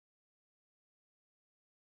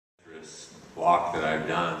walk that I've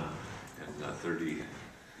done in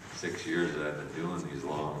 36 years that I've been doing these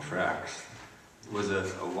long treks. It was a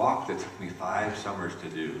walk that took me 5 summers to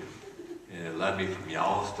do. And it led me from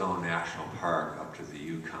Yellowstone National Park up to the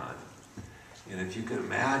Yukon. And if you can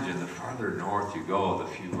imagine, the farther north you go, the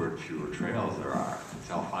fewer and fewer trails there are.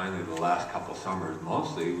 Until finally the last couple summers,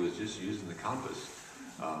 mostly was just using the compass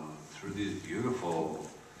through these beautiful,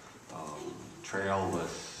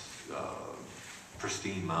 trailless,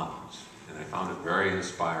 pristine mountains. And I found it very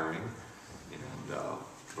inspiring and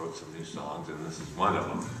wrote some new songs, and this is one of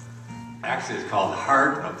them. Actually, it's called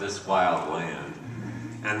Heart of This Wild Land.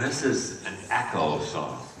 And this is an echo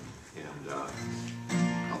song. And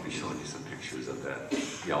I'll be showing you some pictures of that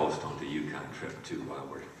Yellowstone to Yukon trip too while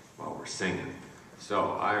we're singing.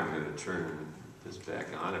 So I am going to turn this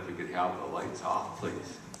back on. If we could have the lights off,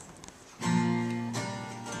 please.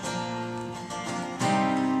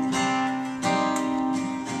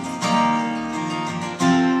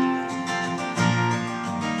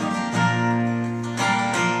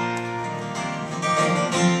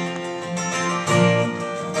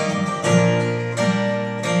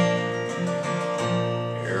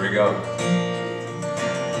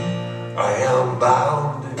 I am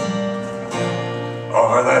bound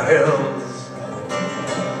over the hills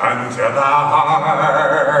unto the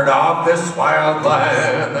heart of this wild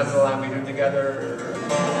land. That's the line we do together.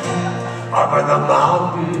 Over the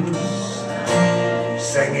mountains,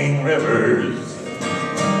 singing rivers,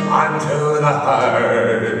 unto the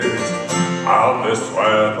heart of this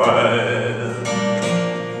wild land.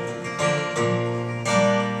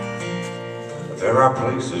 There are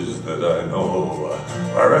places that I know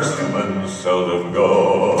where us humans seldom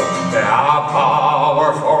go. They have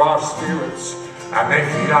power for our spirits, and they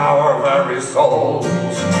feed our very souls.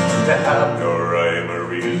 They have no rhyme or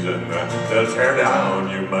reason, they'll tear down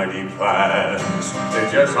your mighty plans. They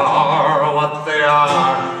just are what they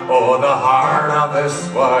are, oh, the heart of this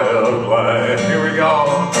wild land. Here we go.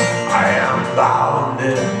 I am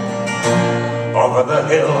bounded over the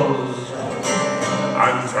hills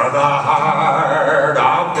unto the heart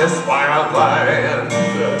of this wild land.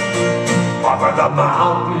 Over the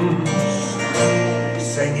mountains,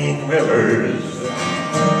 singing rivers,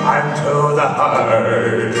 unto the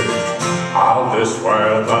heart of this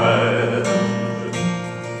wild land.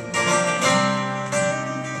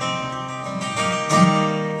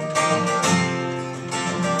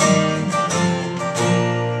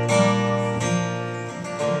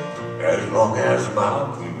 As long as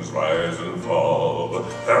mountains rise and fall,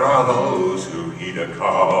 there are those who heed a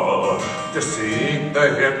call to seek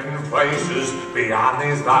the hidden places beyond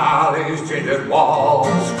these valleys' jaded walls.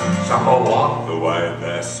 Some will walk the wide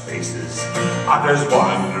vast spaces, others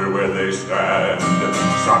wonder where they stand.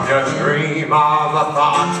 Some just dream of the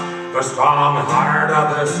thought, the strong heart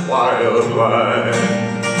of this wild land.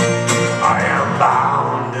 I am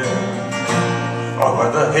bound over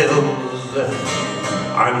the hills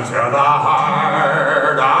unto the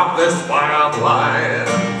heart of this wild land.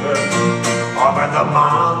 Over the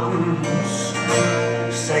mountains,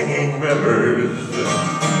 singing rivers,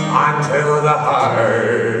 unto the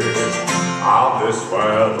heart of this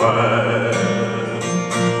wild land.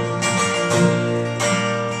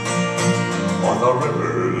 For the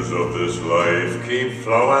rivers of this life keep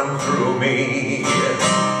flowing through me.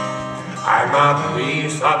 I'm a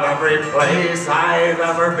piece of every place I've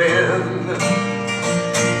ever been.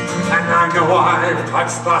 And I know I've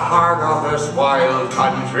touched the heart of this wild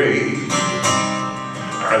country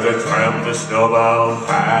as I tramp the snowbound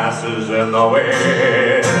passes in the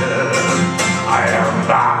wind. I am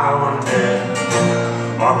bounded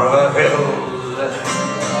over the hills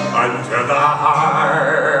unto the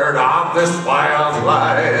heart of this wild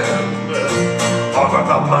land. Over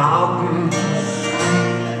the mountains,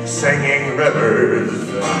 singing rivers,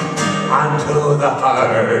 unto the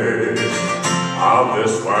heart of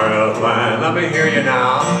this wild land. Let me hear you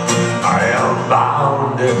now. I am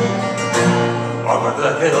bounded over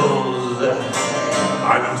the hills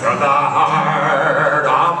unto the heart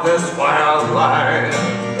of this wild land.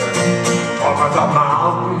 Over the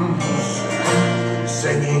mountains,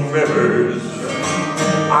 singing rivers,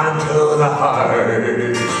 unto the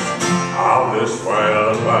heart of this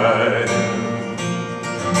wild land.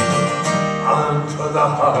 Unto the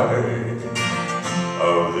heart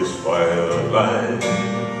of this wild land,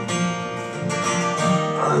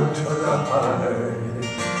 unto the heart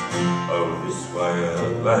of this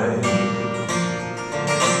wild land,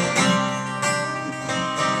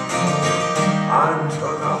 unto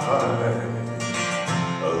the heart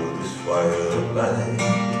of this wild land,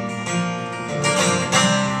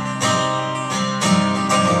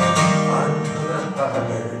 unto the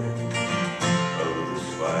heart